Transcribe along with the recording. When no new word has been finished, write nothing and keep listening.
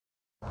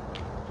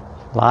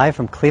Live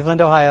from Cleveland,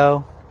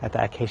 Ohio, at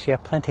the Acacia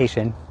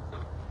Plantation.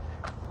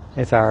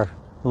 It's our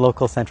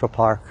local Central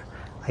Park.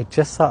 I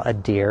just saw a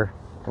deer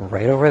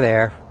right over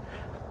there.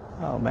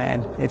 Oh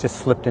man, it just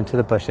slipped into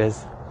the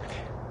bushes.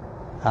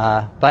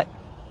 But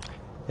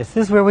this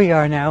is where we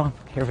are now.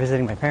 Here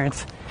visiting my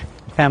parents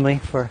and family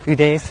for a few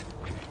days.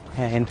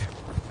 And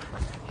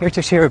here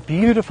to share a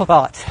beautiful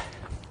thought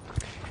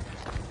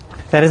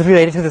that is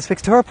related to this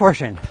week's Torah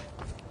portion.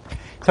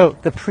 So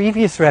the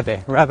previous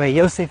Rebbe, Rabbi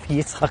Yosef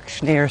Yitzchak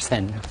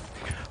Schneerson,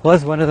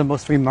 was one of the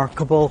most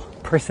remarkable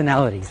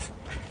personalities,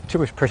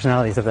 Jewish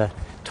personalities of the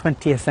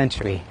 20th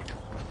century.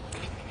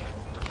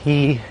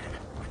 He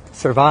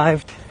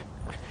survived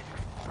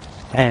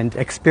and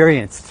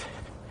experienced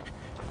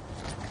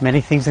many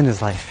things in his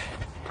life,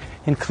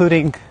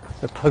 including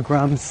the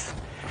pogroms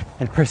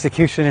and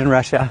persecution in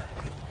Russia,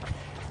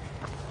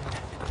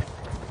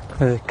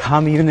 the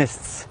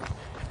communists'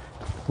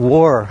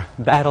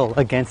 battle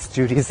against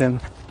Judaism,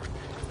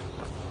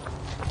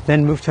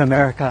 then moved to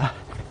America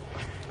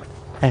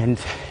and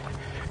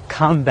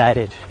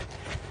combated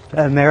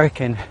the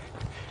American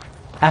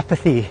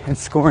apathy and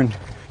scorn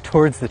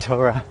towards the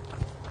Torah,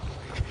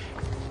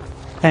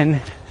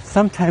 and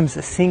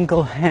sometimes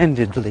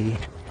single-handedly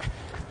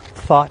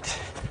fought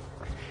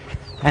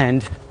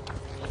and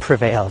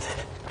prevailed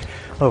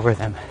over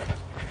them.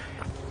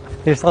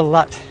 There's a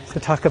lot to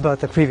talk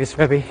about the previous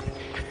Rebbe.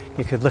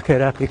 You could look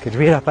it up, you could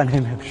read up on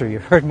him, I'm sure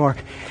you've heard more.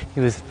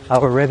 He was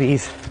our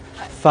Rebbe's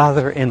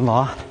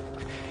father-in-law.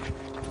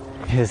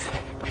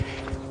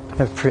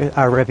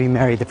 Our Rebbe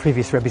married the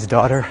previous Rebbe's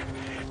daughter,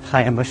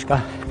 Chaya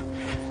Mushka,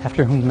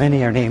 after whom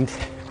many are named.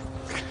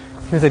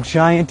 He was a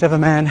giant of a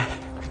man,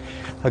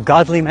 a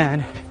godly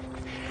man,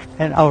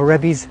 and our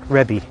Rebbe's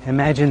Rebbe.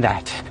 Imagine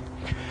that.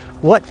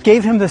 What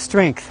gave him the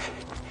strength,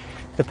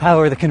 the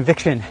power, the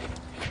conviction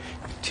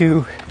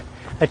to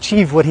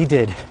achieve what he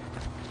did?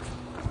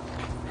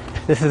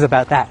 This is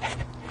about that,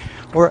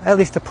 or at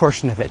least a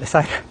portion of it,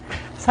 aside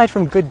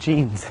from good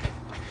genes.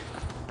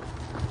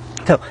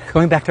 So,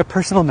 going back to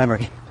personal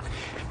memory,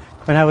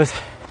 when I was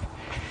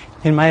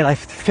in my life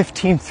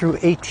 15 through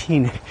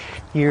 18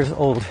 years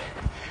old,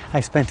 I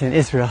spent in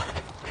Israel,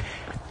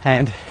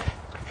 and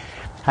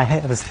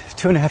I was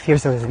 2.5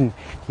 years. I was in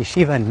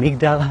yeshiva in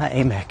Migdal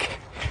HaEmek.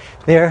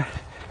 There,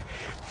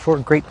 4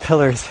 great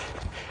pillars,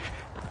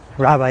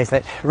 rabbis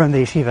that run the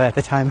yeshiva at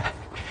the time,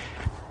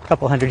 a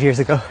couple hundred years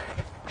ago.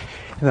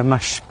 The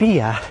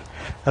mashpia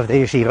of the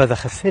yeshiva, the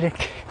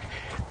Hasidic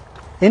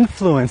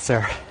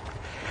influencer,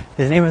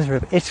 his name is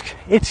Rabbi Itzke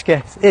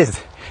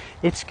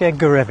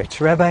Gurevich,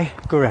 Rabbi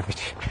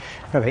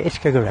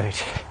Itzke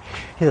Gurevich.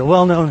 He's a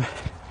well-known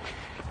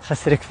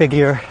Hasidic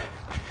figure,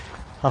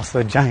 also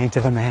a giant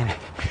of a man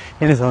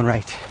in his own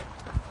right.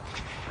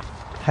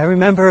 I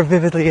remember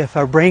vividly a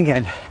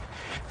Farbrengen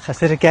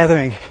Hasidic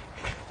gathering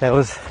that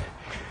was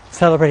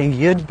celebrating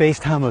Yud Beis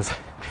Tammuz,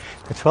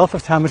 the 12th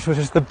of Tammuz, which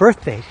is the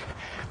birth date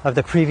of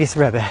the previous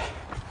Rebbe,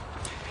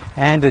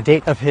 and the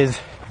date of his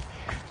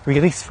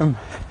release from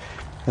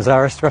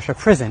Tsarist Russia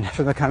prison,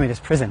 from the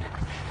communist prison,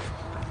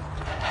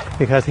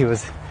 because he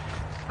was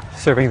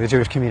serving the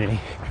Jewish community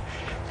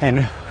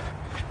and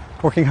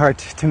working hard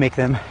to make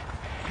them,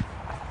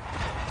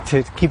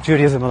 to keep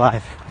Judaism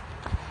alive.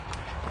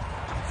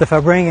 The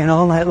Farbrengen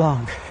all night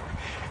long,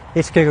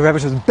 Itzke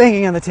Gurevich was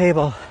banging on the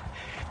table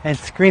and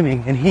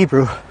screaming in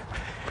Hebrew,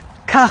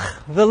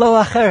 Kach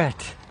velo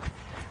Acheret.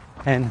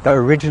 And the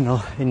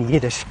original in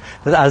Yiddish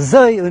was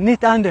Azoi Un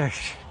Nit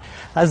Andersh.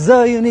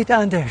 Azoi Un Nit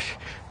Andersh.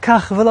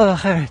 Kach velo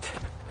Acheret.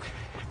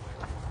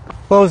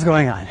 What was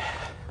going on?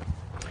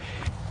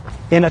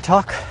 In a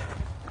talk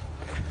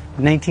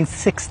in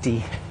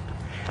 1960,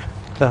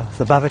 the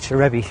Lubavitcher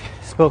Rebbe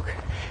spoke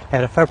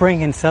at a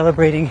Farbrengen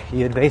celebrating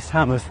Yud Beis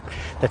Tammuz,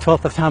 the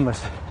 12th of Tammuz,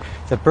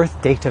 the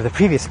birth date of the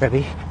previous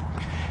Rebbe.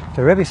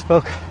 The Rebbe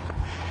spoke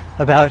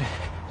about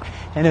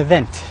an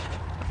event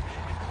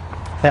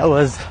that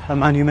was a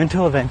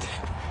monumental event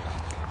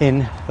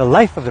in the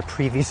life of the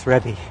previous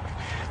Rebbe,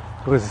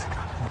 who was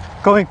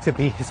going to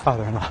be his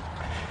father-in-law.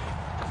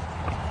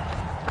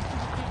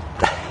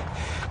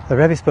 The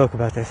Rebbe spoke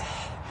about this,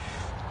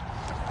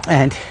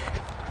 and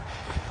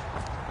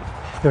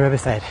the Rebbe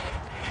said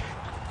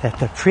that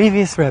the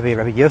previous Rebbe,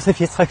 Rabbi Yosef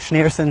Yitzchak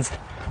Schneerson's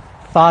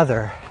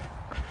father,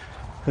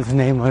 whose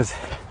name was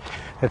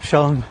Reb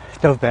Shalom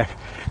Dovber,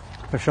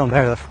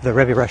 the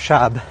Rebbe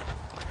Rashab,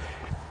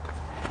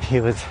 he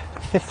was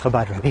 5th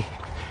Chabad Rebbe.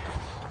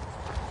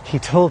 He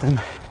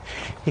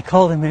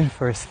called him in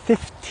for his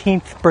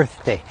 15th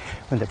birthday,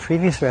 when the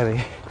previous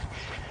Rebbe,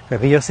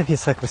 Rabbi Yosef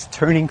Yitzchak, was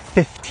turning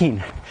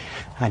 15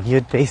 on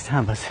Yud Beis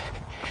Tammuz.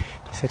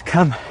 He said,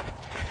 come,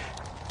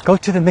 go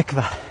to the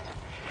mikvah.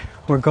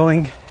 We're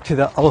going to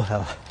the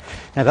Ohel.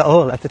 Now the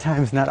Ohel at the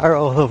time is not our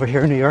Ohel over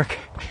here in New York,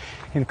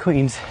 in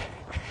Queens,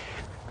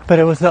 but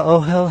it was the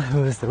Ohel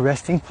who was the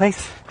resting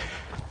place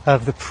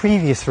of the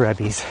previous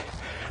Rebbes,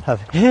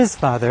 of his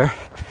father,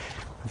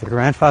 the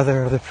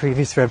grandfather of the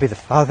previous Rebbe, the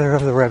father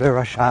of the Rebbe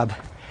Rashab,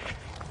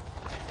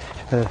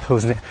 who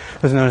was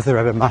known as the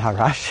Rebbe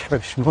Maharash,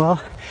 Rebbe Shmuel,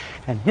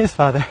 and his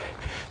father,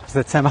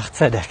 was at Tzemach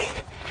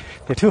Tzedek.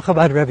 The two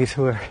Chabad Rebbe's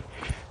who were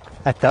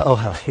at the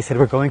Ohel. He said,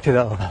 we're going to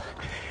the Ohel.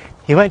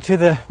 He went to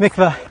the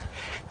mikvah,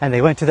 and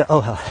they went to the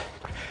Ohel.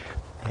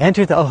 They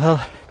entered the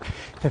Ohel.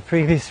 The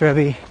previous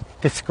Rebbe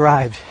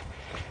described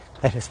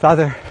that his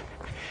father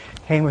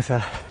came with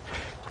a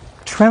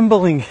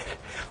trembling,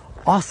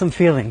 awesome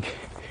feeling.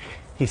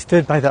 He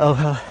stood by the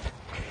Ohel.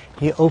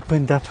 He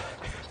opened up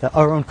the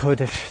Aron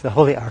Kodesh, the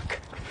Holy Ark,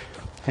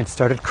 and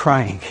started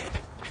crying.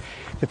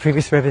 The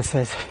previous Rebbe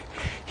says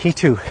he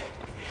too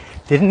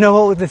didn't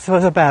know what this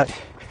was about,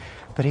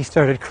 but he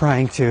started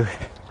crying too.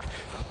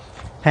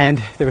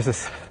 And there was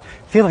this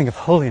feeling of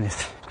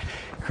holiness,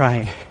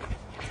 crying.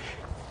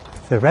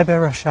 The Rebbe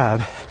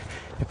Rashab,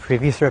 the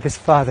previous Rebbe's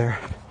father,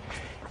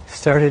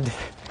 started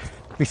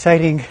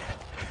reciting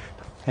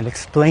and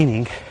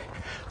explaining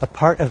a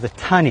part of the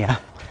Tanya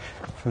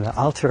from the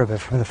Alter Rebbe,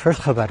 from the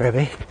first Chabad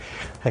Rebbe,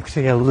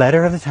 actually a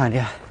letter of the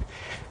Tanya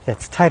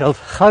that's titled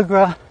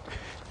Chagra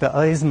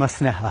Be'oz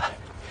Masneha.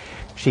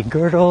 She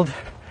girdled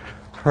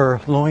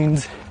her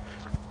loins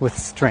with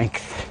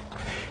strength.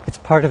 It's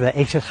part of the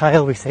Eishes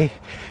Chayil we say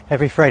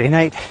every Friday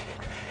night.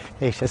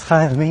 Eishes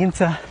Chayil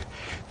Meinza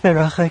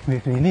Verachek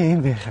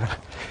Mipninim V'Chara.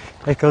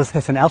 It goes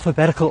as an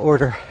alphabetical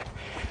order.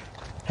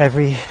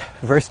 Every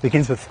verse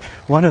begins with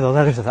one of the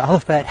letters of the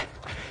alphabet,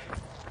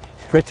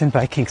 written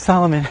by King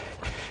Solomon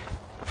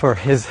for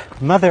his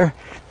mother,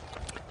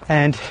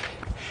 and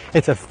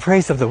it's a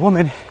praise of the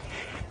woman.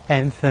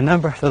 And the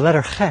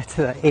letter Chet,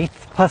 the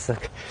 8th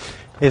pasuk,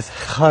 is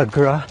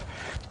Chagra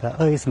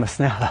Be'oz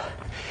Masneha.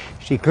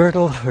 She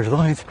girdled her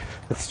loins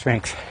with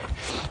strength.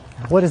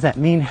 What does that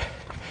mean?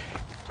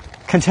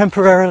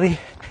 Contemporarily,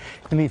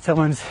 it means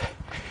someone's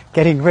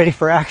getting ready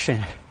for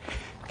action,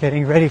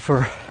 getting ready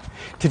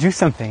to do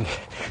something,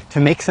 to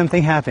make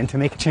something happen, to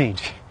make a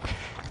change.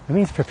 It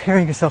means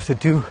preparing yourself to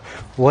do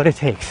what it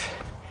takes.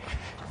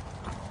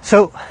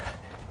 So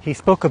he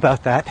spoke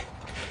about that,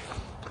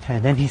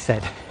 and then he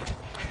said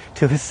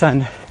to his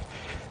son,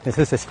 this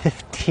is his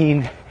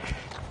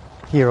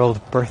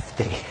 15-year-old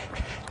birthday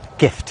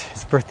gift,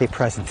 his birthday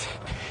present.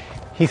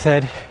 He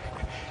said,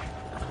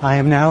 I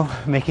am now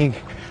making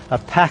a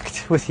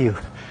pact with you,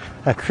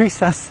 a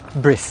krisas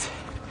bris.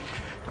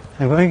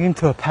 I'm going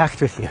into a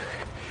pact with you,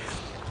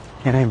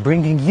 and I'm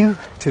bringing you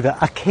to the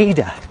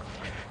Akeida,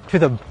 to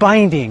the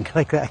binding,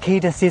 like the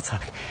Akeida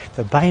Yitzchak,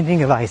 the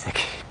binding of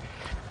Isaac.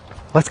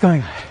 What's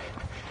going on?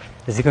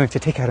 Is he going to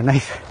take out a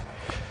knife?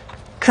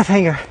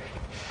 Cliffhanger.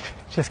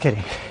 Just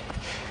kidding.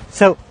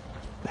 So,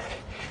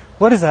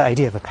 what is the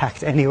idea of a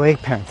pact anyway?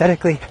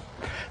 Parenthetically,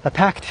 a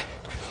pact,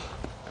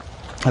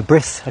 a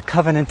bris, a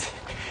covenant,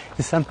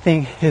 is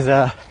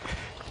a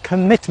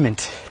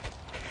commitment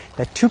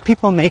that two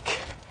people make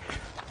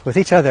with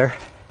each other,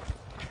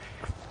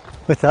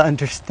 with the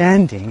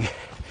understanding,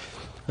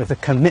 with a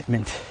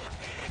commitment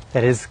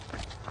that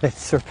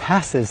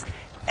surpasses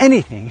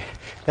anything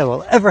that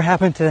will ever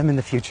happen to them in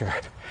the future.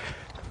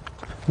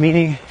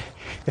 Meaning,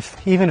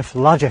 even if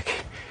logic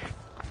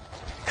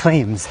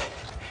claims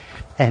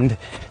and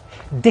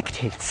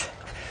dictates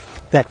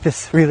that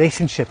this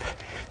relationship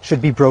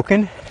should be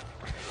broken,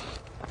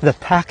 the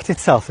pact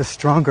itself is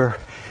stronger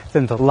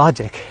than the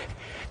logic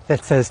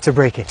that says to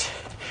break it,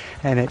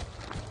 and it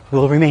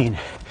will remain.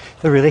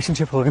 The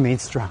relationship will remain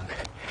strong.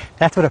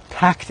 That's what a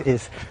pact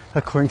is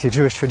according to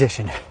Jewish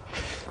tradition.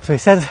 So he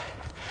says,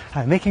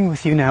 I'm making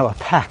with you now a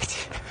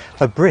pact,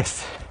 a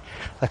bris,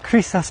 a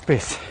krisas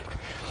bris,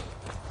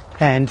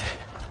 and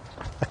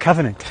a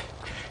covenant,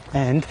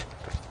 and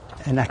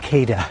an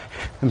Akeida.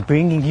 I'm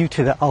bringing you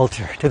to the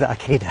altar, to the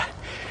Akeida.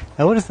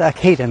 Now what does the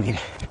Akeida mean?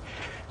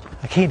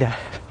 Akeida,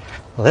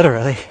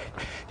 literally,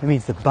 it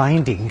means the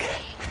binding,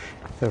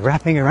 the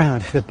wrapping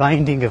around, the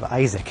binding of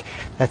Isaac.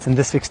 That's in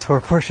this week's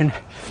Torah portion,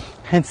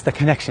 hence the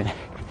connection.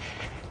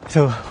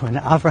 So when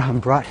Abraham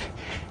brought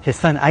his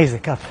son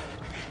Isaac up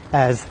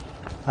as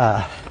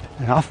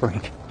an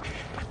offering,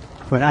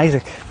 when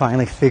Isaac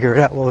finally figured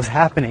out what was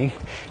happening,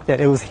 that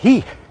it was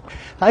he,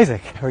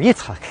 Isaac, or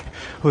Yitzchak,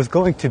 who was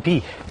going to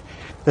be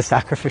the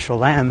sacrificial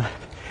lamb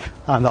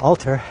on the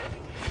altar,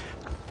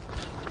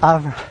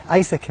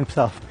 Isaac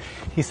himself,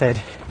 he said,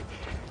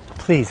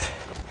 please,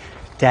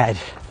 Dad,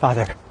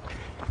 Father,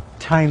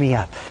 tie me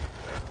up,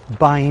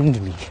 bind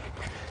me,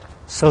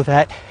 so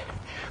that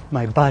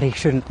my body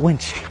shouldn't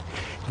winch,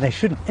 and I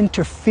shouldn't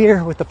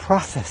interfere with the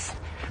process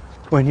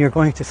when you're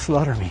going to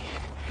slaughter me.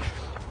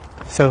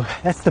 So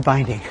that's the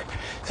binding.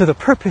 So the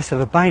purpose of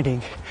the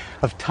binding,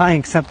 of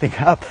tying something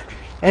up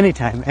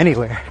anytime,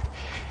 anywhere,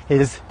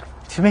 is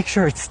to make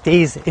sure it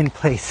stays in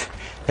place,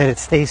 that it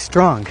stays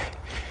strong,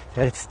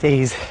 that it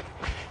stays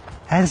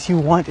as you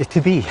want it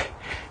to be,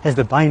 as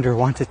the binder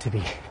wants it to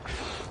be.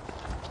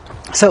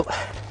 So,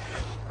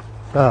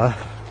 the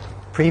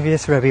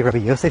previous Rabbi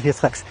Yosef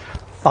Yitzchak's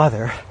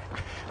father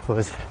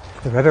was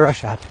the Rebbe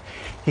Rashab.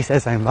 He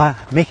says, I'm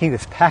making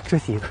this pact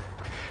with you,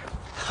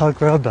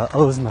 Chagra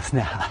Be'oz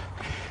Masneha,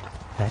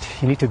 that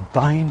you need to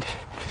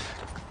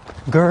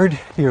gird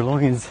your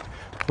loins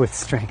with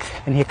strength.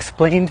 And he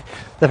explained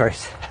the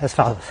verse as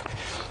follows.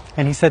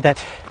 And he said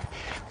that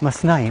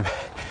Masnaim,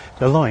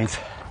 the loins,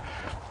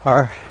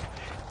 are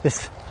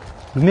this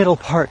middle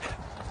part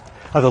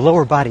of the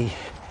lower body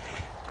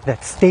that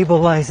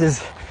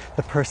stabilizes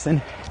the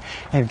person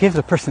and gives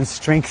the person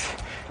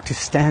strength to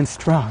stand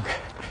strong.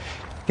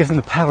 Gives them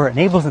the power,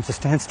 enables them to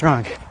stand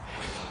strong.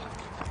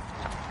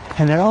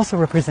 And that also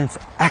represents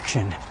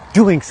action,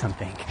 doing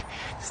something.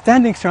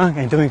 Standing strong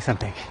and doing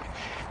something.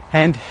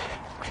 And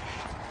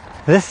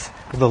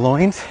the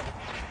loins,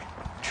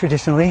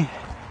 traditionally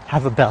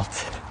have a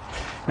belt.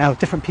 Now,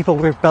 different people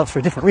wear belts for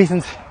different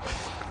reasons.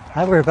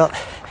 I wear a belt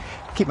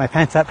to keep my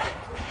pants up.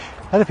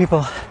 Other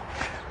people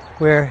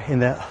wear, in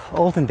the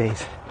olden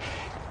days,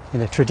 in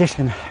the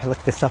tradition, I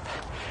looked this up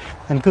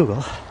on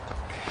Google,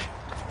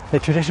 the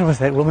tradition was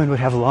that women would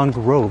have long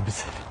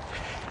robes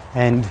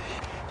and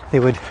they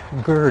would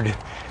gird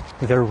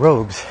their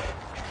robes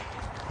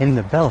in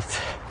the belt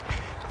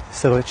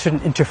so it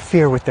shouldn't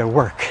interfere with their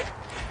work.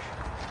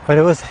 But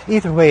it was,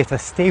 either way, it's a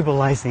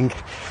stabilizing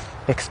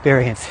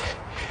experience.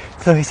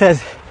 So he says,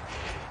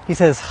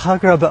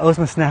 Chagra ba'oz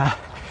masneh,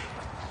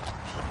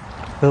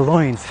 the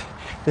loins,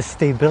 the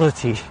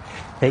stability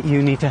that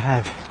you need to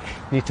have.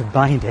 You need to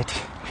bind it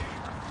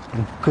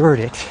and gird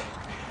it,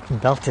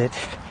 belt it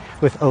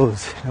with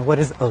oz. Now what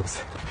is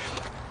oz?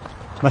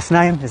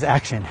 Masnayim is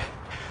action.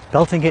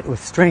 Belting it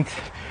with strength.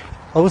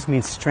 Oz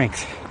means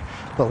strength.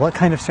 But what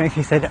kind of strength?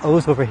 He said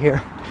oz over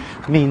here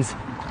means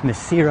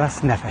Mesiras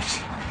Nefesh.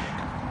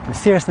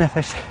 Mesiras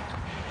Nefesh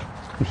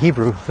in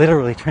Hebrew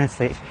literally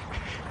translate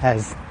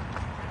as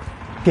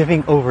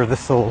giving over the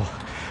soul.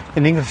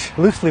 In English,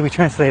 loosely we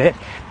translate it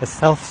as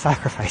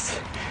self-sacrifice.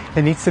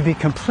 It needs to be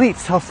complete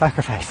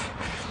self-sacrifice.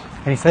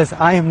 And he says,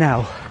 I am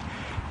now,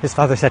 his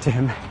father said to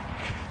him,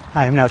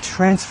 I am now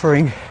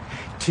transferring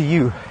to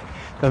you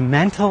the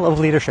mantle of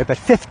leadership at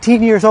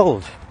 15 years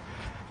old.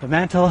 The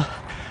mantle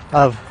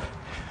of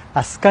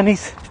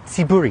Askanis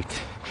Tziburit,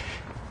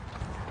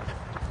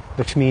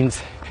 which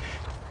means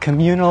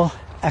communal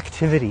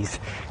activities,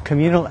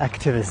 communal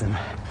activism.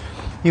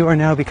 You are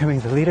now becoming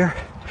the leader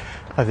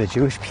of the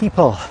Jewish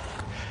people,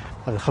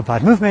 of the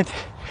Chabad movement,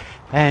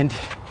 and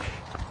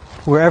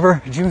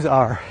wherever Jews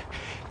are,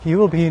 you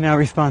will be now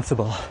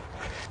responsible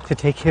to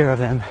take care of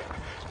them,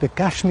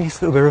 begashmis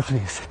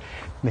uberuchnis,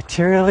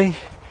 materially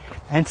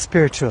and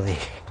spiritually.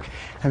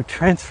 I'm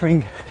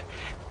transferring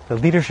the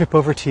leadership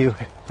over to you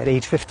at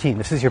age 15.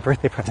 This is your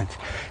birthday present.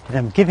 And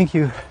I'm giving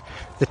you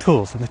the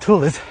tools. And the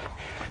tool is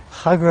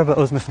Chagra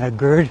ba'oz masneh,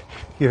 gird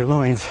your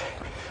loins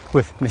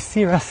with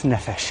Mesiras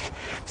Nefesh.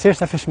 Mesiras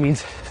Nefesh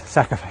means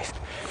sacrifice.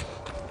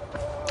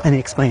 And he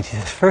explains, he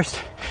says,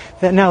 first,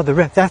 that now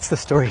that's the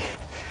story.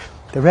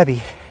 The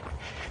Rebbe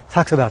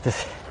talks about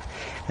this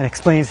and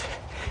explains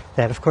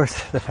that, of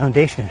course, the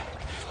foundation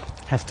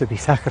has to be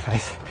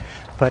sacrifice.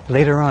 But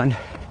later on,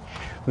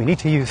 we need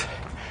to use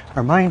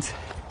our minds,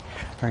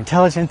 our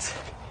intelligence,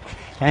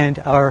 and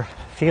our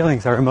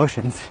feelings, our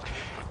emotions,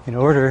 in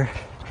order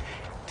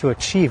to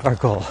achieve our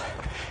goal.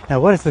 Now,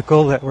 what is the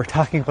goal that we're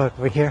talking about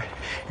over here?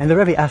 And the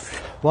Rebbe asks,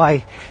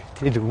 why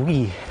did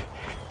we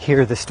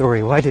hear the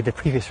story? Why did the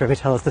previous Rebbe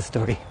tell us the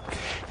story?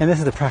 And this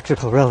is the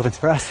practical relevance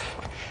for us.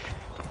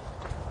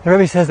 The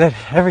Rebbe says that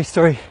every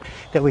story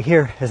that we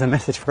hear is a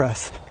message for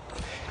us.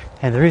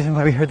 And the reason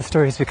why we heard the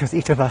story is because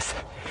each of us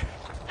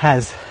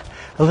has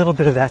a little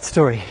bit of that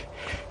story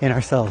in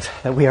ourselves,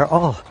 that we are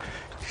all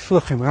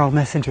shluchim, we're all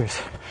messengers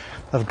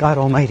of God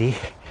Almighty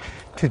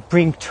to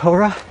bring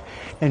Torah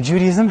and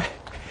Judaism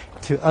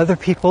to other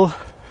people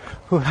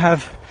who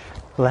have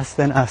less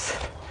than us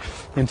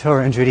in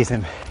Torah and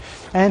Judaism,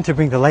 and to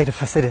bring the light of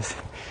Hasidus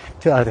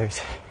to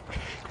others.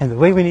 And the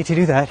way we need to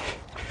do that,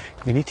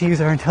 we need to use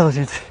our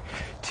intelligence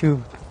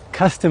to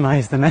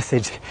customize the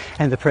message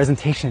and the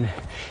presentation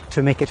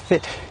to make it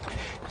fit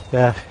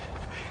the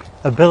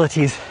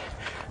abilities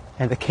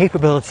and the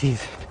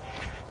capabilities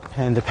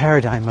and the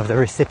paradigm of the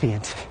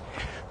recipient.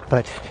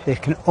 But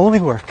it can only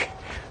work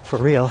for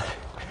real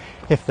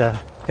if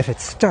it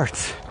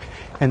starts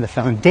and the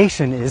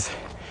foundation is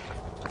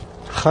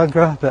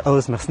Chagra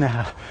ba'oz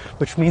masneh,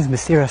 which means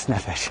Mesiras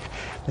Nefesh.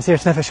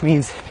 Mesiras Nefesh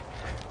means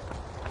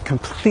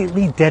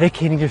completely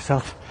dedicating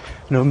yourself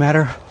no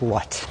matter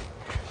what.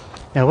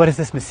 Now, what is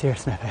this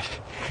Mesiras Nefesh?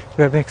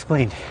 The Rebbe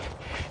explained.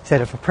 He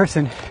said if a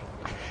person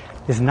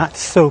is not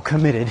so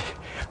committed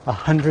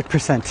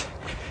 100%,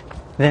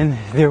 then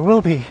there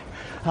will be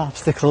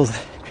obstacles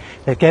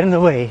that get in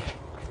the way,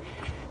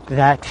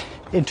 that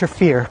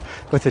interfere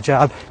with the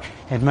job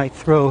and might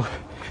throw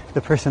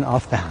the person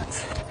off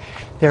balance.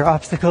 There are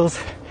obstacles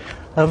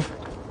of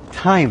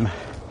time.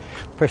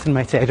 A person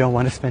might say, I don't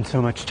want to spend so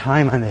much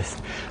time on this,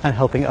 on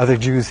helping other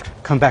Jews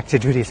come back to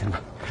Judaism.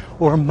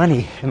 Or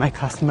money, it might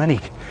cost money.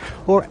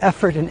 Or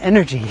effort and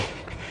energy.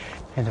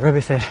 And the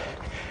Rebbe said,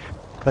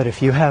 but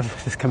if you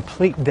have this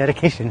complete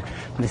dedication,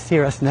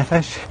 Mesiras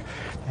Nefesh,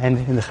 and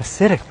in the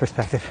Hasidic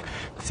perspective,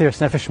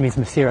 Mesiras Nefesh means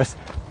Mesiras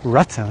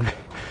Ratzon.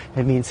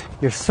 It means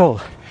your soul.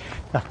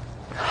 The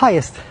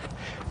highest,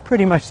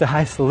 pretty much the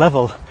highest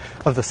level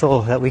of the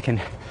soul that we can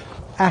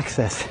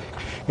access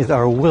is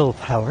our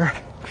willpower.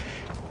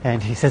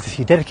 And he says if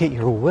you dedicate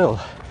your will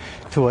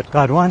to what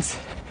God wants,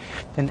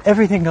 then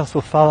everything else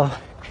will follow,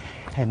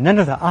 and none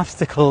of the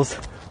obstacles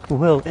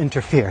will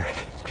interfere.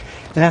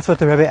 And that's what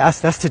the Rebbe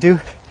asked us to do.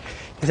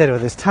 He said,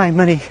 whether it's time,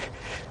 money,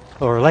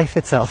 or life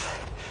itself.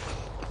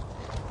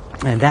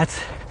 And that's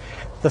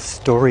the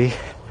story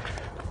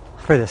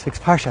for this week's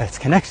Parsha. Its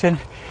connection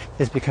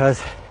is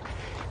because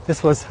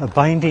this was a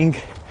binding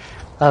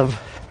of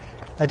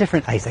a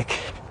different Isaac.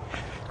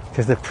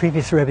 Because the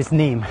previous Rebbe's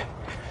name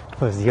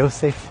was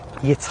Yosef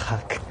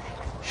Yitzchak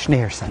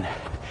Schneerson.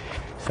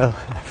 So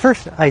the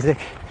first Isaac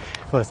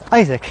was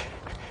Isaac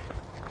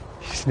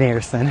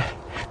Schneerson.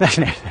 Not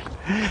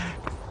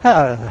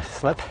Schneerson.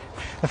 Slip.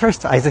 The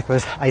first Isaac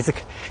was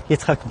Isaac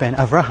Yitzchak ben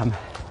Avraham,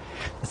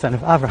 the son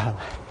of Avraham.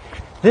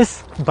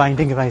 This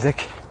binding of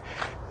Isaac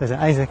was an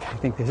Isaac, I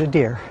think there's a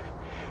deer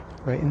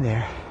right in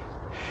there,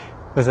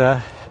 was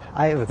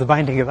the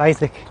binding of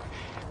Isaac,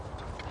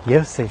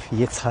 Yosef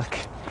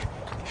Yitzchak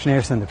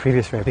Schneerson, the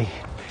previous Rebbe.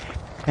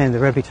 And the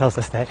Rebbe tells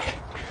us that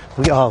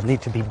we all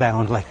need to be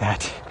bound like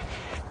that.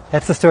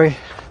 That's the story.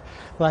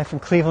 Live from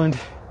Cleveland,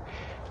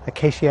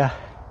 Acacia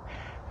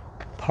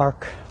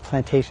Park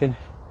Plantation.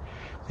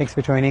 Thanks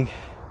for joining.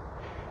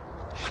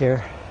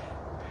 Share.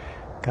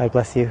 God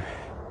bless you.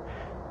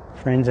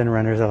 Friends and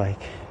runners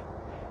alike.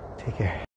 Take care.